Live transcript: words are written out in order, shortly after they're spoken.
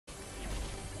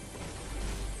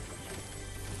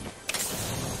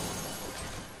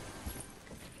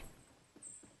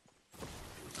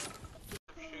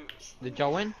Did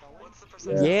y'all win?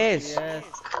 Yeah. Yes. Yes.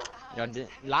 Y'all did.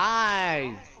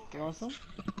 Lies. You want some?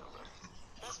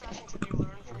 Best fashion tip you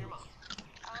learned from your mom.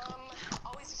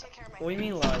 Always to take care of my What do you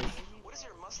hair. mean lies? What is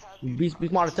your must-have? Be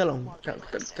smart. Tell him.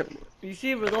 You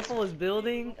see, Rodolfo was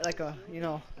building like a,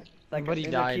 like But he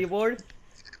in the died. keyboard,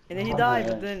 and then he Oh, died.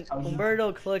 yeah. But then I was using-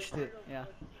 Umberto clutched it. Yeah.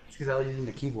 It's because I was using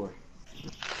the keyboard.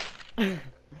 Well,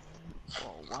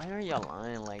 why are y'all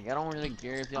lying? Like, I don't really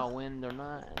care if y'all win or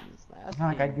not. I'm just It's not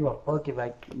like I asking. give a fuck if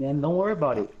I. Man, don't worry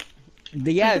about it.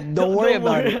 Yeah. Don't worry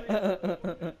about it.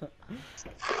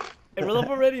 Hey, Rodolfo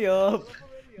already up.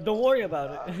 Don't worry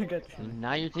about it. Good.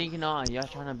 Now you're taking on. Y'all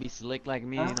trying to be slick like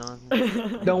me, Huh? you know what I'm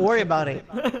saying? Don't worry about it.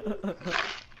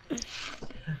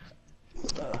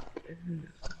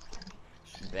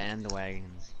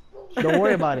 Bandwagons. Don't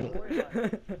worry about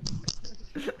it.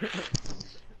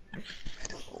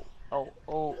 Oh,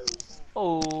 oh,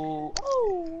 oh,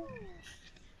 oh.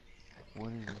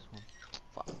 What is this one?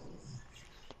 Fuck.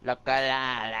 Look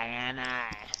at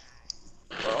that.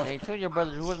 Hey, tell your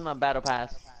brother who was my battle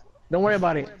pass. Don't worry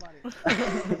about it.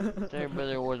 Tell your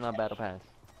brother who was my battle pass.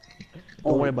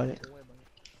 Don't worry about it.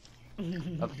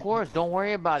 Of course, don't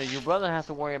worry about it. Your brother has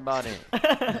to worry about it.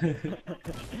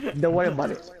 Don't worry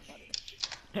about it.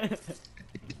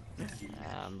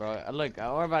 Bro, look,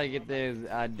 we're about to get this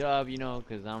dub, you know,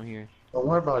 cause I'm here. Don't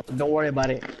worry about it. Don't worry about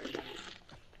it.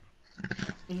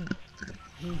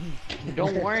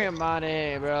 Don't worry about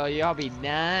it, bro. Y'all be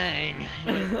dying.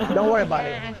 Don't worry about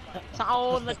it. It's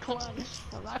all the clutch.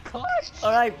 The clutch.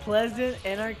 All right, Pleasant,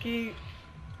 Anarchy,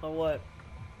 or what?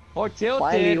 Or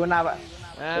Finally, tilted. we're not.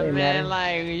 Hey, Man, man.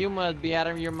 like you must be out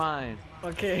of your mind.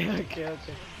 Okay.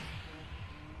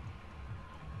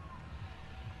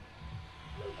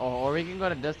 Oh, or we can go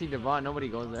to Dusty Devon. Nobody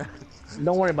goes there.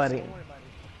 Don't worry about it.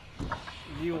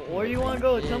 You want to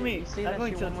go? Tell me. You say I'm that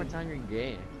going shit one more to. time, you're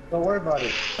gay. Don't worry about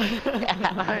it.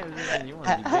 You want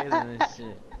to be gay than this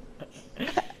shit.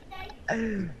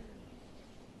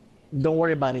 Don't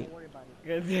worry about it.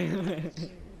 God damn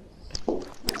it.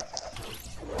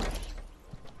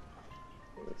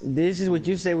 This is what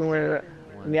you say when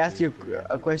we ask you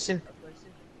a question.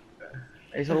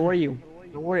 Hey, so where are you?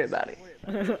 Don't worry about it.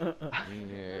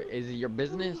 Is it your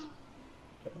business?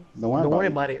 Don't worry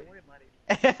about it.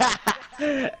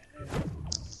 it.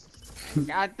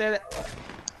 God damn it.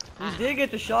 You did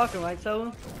get the shotgun, right,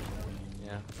 Saul?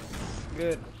 Yeah.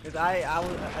 Good, cause I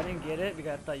didn't get it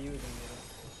because I thought you was gonna get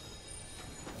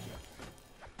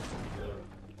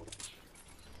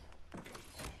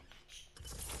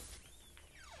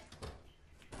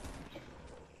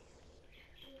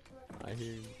I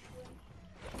hear you.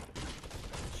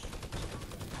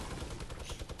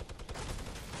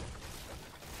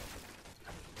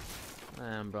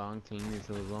 Bro, I'm cleaning these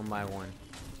hills one by one.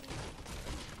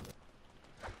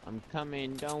 I'm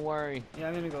coming, don't worry. it. Yeah,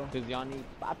 I'm gonna go. Cause y'all need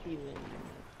poppy then.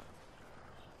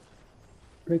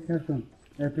 Pick that one.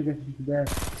 Yeah, pick that one to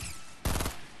death.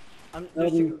 I'm Oh,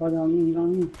 he's on me. He's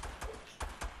on me.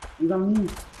 He's on me.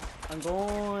 I'm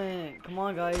going. Come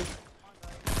on, guys.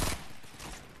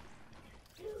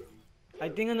 I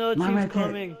think another My team's right there.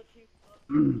 coming.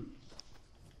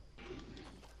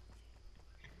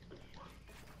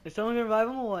 Is someone gonna revive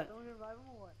him or what?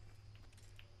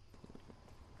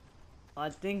 I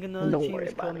think another Don't team worry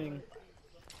is about it. coming.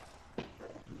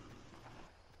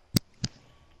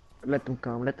 Let them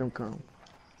come. Let them come.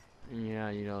 Yeah,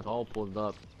 you know, it's all pulled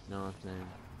up. You know what I'm saying?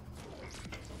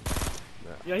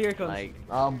 Yeah, here it comes. Like,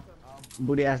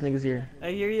 Booty ass niggas here.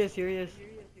 Hey, here he is. Here he is.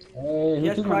 Hey,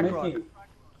 Yes, who's crack gonna rock. make it?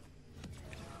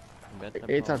 bet the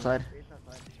It's problem. outside.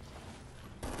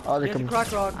 Oh, they're Yes, coming.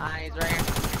 crack rock. Ah, he's right here.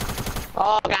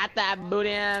 Oh, got that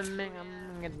booty. I'm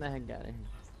getting the heck out of here.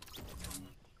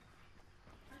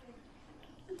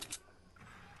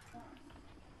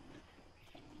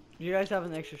 You guys have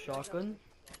an extra shotgun?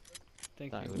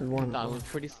 Thank Thought you. it was, thought it was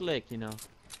pretty slick, you know.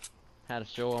 Had to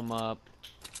show him up.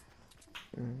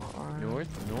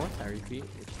 North, I repeat,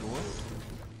 it's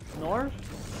north. North?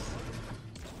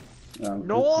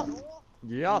 North.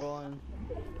 Yeah. I'm going.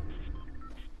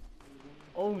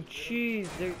 Oh, jeez,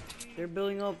 they're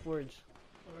building upwards.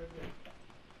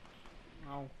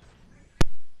 Ow.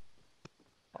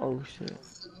 Oh shit.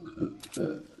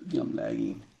 I'm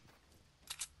laggy.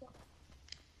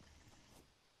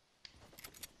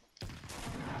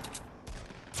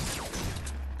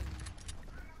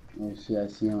 Oh shit, I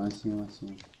see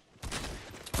him.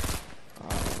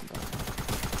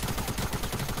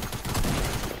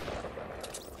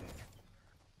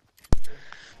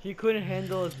 He couldn't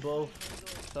handle us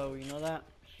both, so you know that?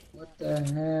 What the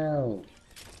hell?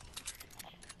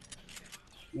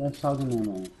 What's talking about,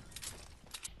 man?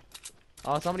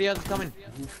 Oh, somebody else is coming.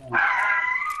 No,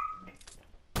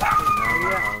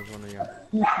 Yeah. was one of you.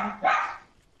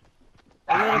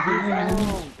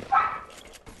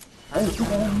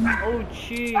 Oh,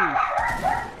 jeez.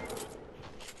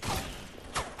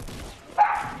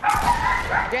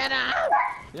 Get out!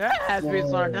 Yes,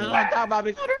 Beast Hunter. This is what I'm talking about,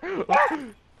 Beast Hunter.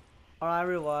 Alright,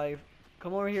 revive.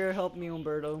 Come over here, help me,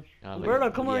 Umberto. Oh, Umberto,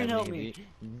 come over and help me.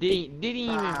 Didn't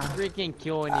even freaking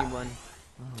kill anyone.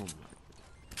 Oh my.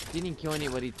 Didn't kill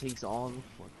anybody. Takes all the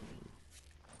fucking.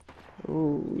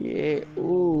 Ooh, yeah.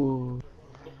 Ooh.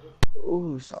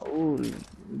 Ooh, so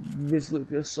this look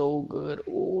feels so good.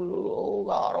 Ooh, oh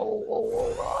god,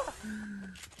 oh god.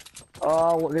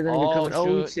 Oh, what they're Oh coming. Oh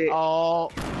shoot. shit. Oh.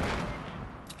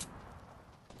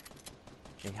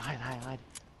 Hey, hide.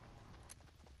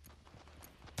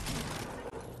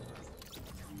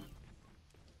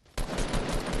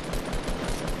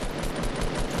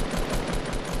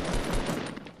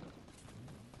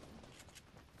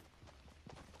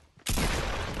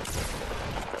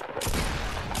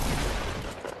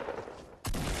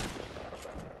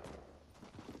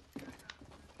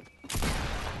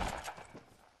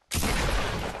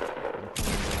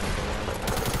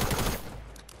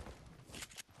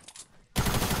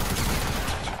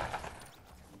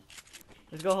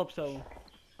 Let's go help so.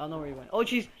 I don't know where he went. Oh,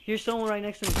 jeez. Here's someone right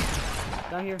next to me.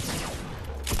 Down here.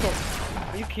 Let's go.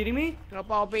 Are you kidding me? Help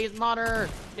out Beast Mother!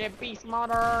 Get Beast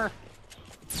Mother!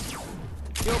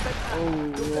 Kill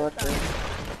Oh, what the?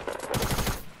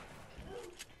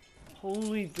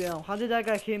 Holy damn. How did that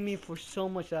guy hit me for so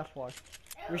much that far?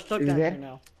 We're stuck Is down he here dead?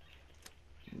 now.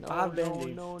 No, I have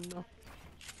band-aids. no.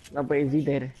 No, but is he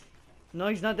dead? No,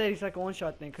 he's not dead. He's like a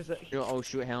one-shot thing. Oh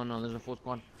shoot, hell no, there's a full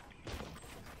squad.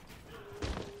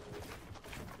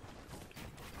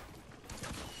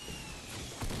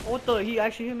 What the? He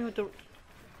actually hit me with the...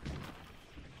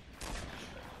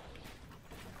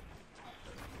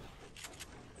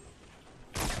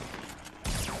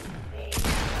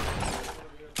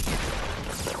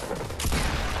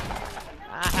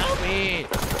 Help me!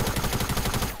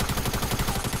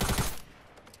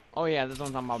 Oh yeah, this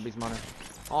one's talking about Beast Mother.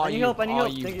 Oh, I need help, I need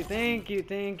help. you. Thank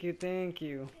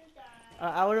you.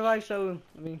 I would advise so,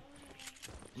 Oh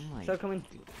my start coming.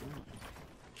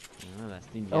 Oh, that's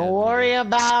the Don't worry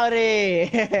about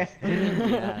it. I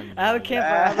have a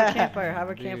campfire.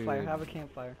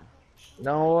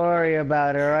 Don't worry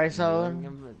about it, right, so?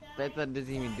 That doesn't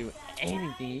even do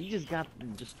anything. You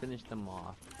just finished them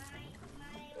off.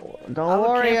 Don't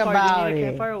worry about it.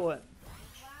 Campfire or what?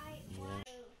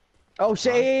 Oh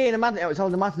shit, yeah, the mountain. Oh,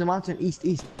 the mountain, east.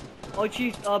 Oh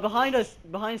jeez, behind us,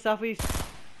 southeast.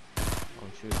 Oh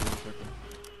shoot, in the circle.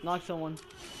 Knock someone.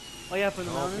 Oh yeah, from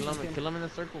the mountains. Kill him in the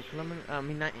circle. Kill him in, I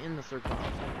mean, not in the circle.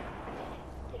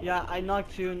 Yeah, I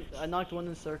knocked one in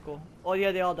the circle. Oh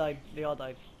yeah, they all died. Yeah, they're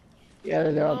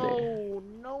all dead. Oh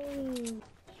no.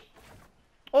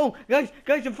 Oh, guys,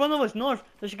 in front of us, north.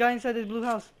 There's a guy inside this blue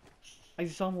house. I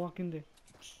just saw him walk in there.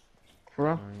 For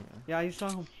real? Yeah, I just saw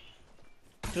him.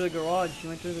 Through the garage. He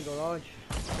went through the garage.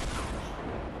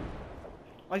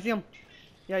 I see him.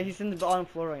 Yeah, he's in the bottom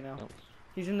floor right now. Oh.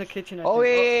 He's in the kitchen. I Oh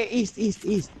think. yeah, east.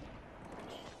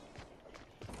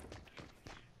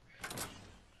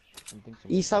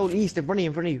 East, south, east, in front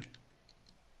of you.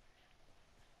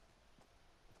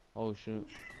 Oh shoot.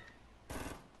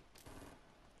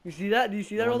 You see that? Do you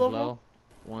see that, One's Rodolfo? low.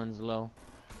 One's low.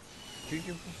 Shoot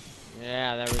your.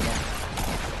 Yeah, there we go.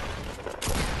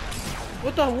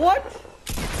 What the what?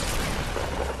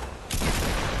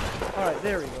 Alright,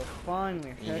 there we go.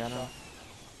 Finally. You got him?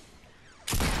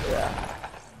 Yeah.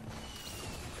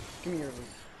 Give me your loot.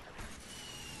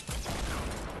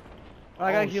 Oh,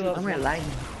 I gotta heal up. I'm gonna lie.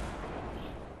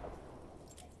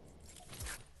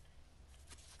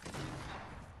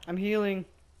 I'm healing.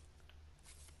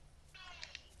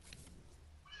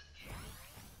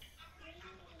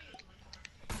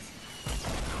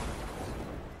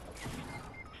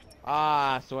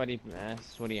 Ah, sweaty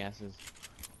asses.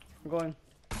 I'm going.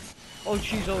 Oh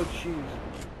jeez, Oh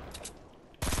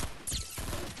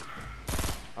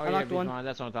I yeah, knocked one.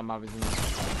 that's what I'm talking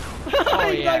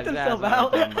about. He knocked himself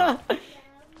out.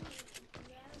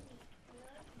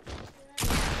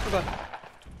 Okay.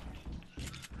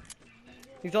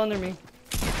 He's under me.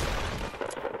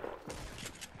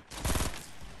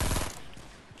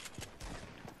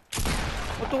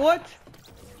 What the what?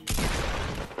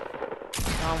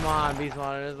 Come on, Beast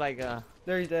Mother. It's like a.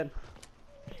 There, he's dead.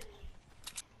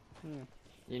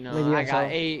 You know, Maybe I I got saw.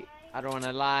 8. I don't want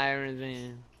to lie or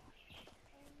anything.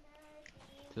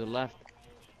 To the left.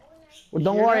 Well,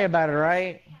 don't hear worry that? about it,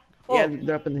 right? Oh. Yeah,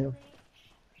 they're up in the hill.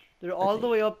 They're all the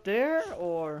way up there,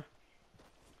 or?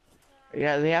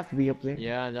 Yeah, they have to be up there.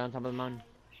 Yeah, they're on top of the mountain.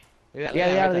 Look at that, Yeah,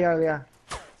 look they at are, that they right are, they are.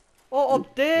 Oh,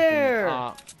 up there.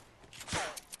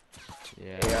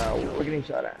 Yeah. Yeah, we're getting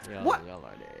shot at. Yeah, What? y'all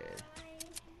are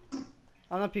dead.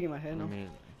 I'm not peeking my head, I no. mean,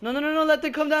 No, no, no, no, let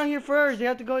them come down here first. They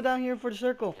have to go down here for the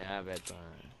circle. yeah, I bet.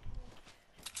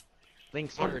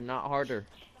 Think smarter, not harder.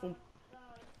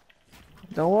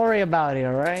 Don't worry about it,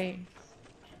 alright?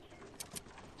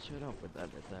 Shut up with that.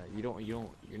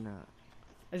 You're not.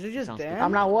 Is it You just sound Dan? stupid.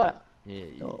 I'm not what? Yeah,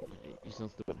 No. you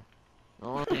sound stupid.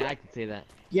 Only I can say that.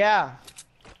 Yeah.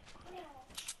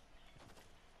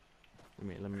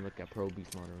 Let me look at Pro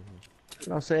Beast Model.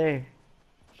 Don't say.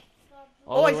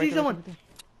 Oh, I right see there, someone.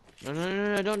 right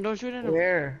there. No, don't shoot at him.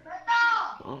 Where?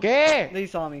 Okay. They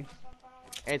saw me.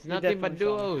 It's He nothing but definitely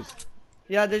saw me. duos.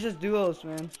 Yeah, they're just duos,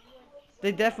 man.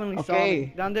 They definitely saw me.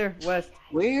 Okay. Down there, west.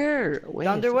 Where?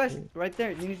 Down there, west. Okay. Right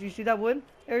there. You see that wood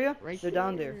area? Right They're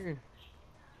down there.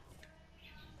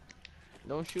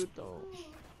 Don't shoot though.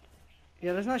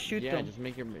 Yeah, let's not shoot Yeah, them. just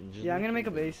make your. Yeah, I'm gonna make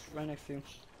a base right next to you.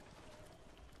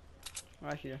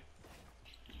 Right here.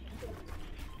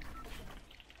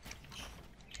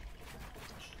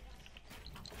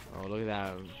 Oh, look at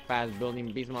that fast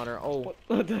building beast modder. Oh,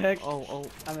 What the heck? oh.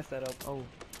 I messed that up. Oh,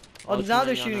 Oh, it's now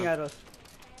they're running on shooting us. at us.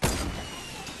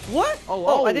 What?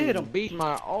 Oh, I did hit him. Beast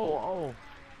modder. Oh.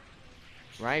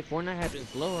 Right, Fortnite has been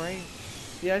slow, right?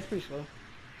 Yeah, it's pretty slow.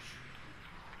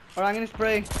 Alright, I'm gonna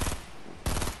spray.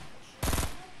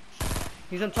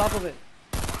 He's on top of it.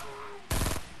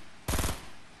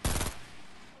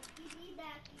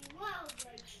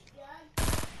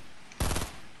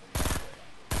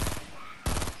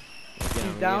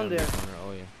 He's down there.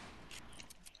 Oh yeah.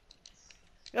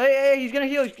 Hey, he's gonna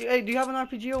heal. Hey, do you have an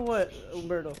RPG or what,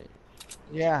 Umberto?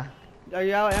 Yeah. Are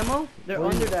you out of ammo? They're Where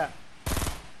under you- that.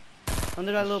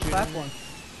 Under that little Shoot him. platform.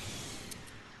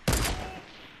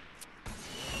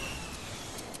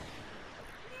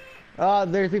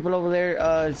 There's people over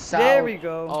there, south. There we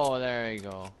go. Oh, there you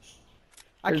go.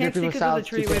 I there's can't see people because of the south,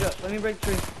 tree. people- Wait up. Let me break the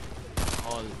tree.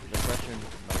 Oh, the pressure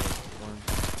by the storm.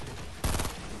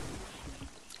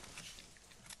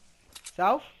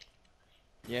 South?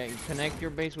 Yeah, you connect your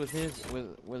base with his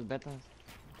with Beta's.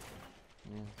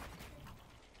 Yeah.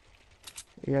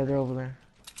 Yeah, they're over there.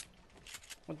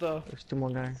 What the? There's two more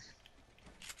guys.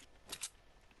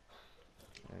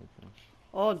 There you go.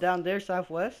 Oh, down there,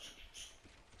 southwest?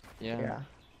 Yeah. Yeah.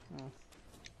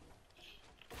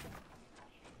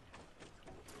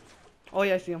 Oh,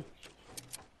 yeah, I see him.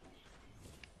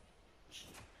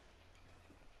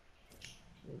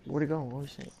 Where'd he go? What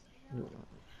was it?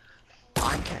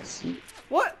 I can't see.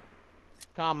 What?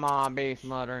 Come on, base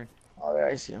modder. Oh, there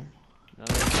I see him. No,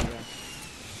 there you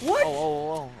go. What?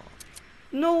 Oh.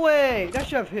 No way! That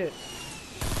should have hit.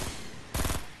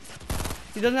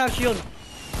 He doesn't have shield.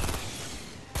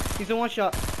 He's a one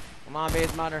shot. Come on,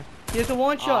 base modder. He has a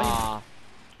one shot. Ah.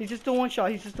 He's just a one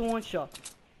shot. He's just a one shot.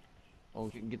 Oh,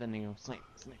 you can get that nigga. Snipe.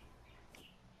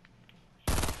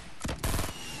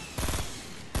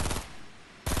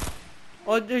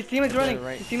 Oh, his team is running.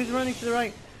 right. His team is running to the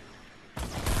right.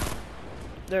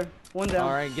 There, one down.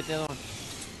 Alright, get the other one.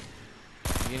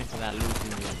 Get into that loot.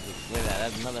 Look at that.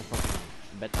 That's another fucking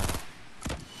Beta.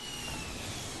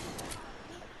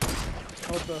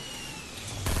 What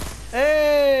the?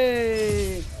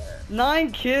 Hey!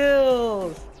 9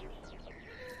 kills!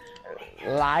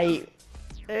 Light.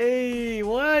 Hey,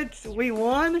 what? We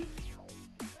won?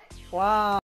 Wow.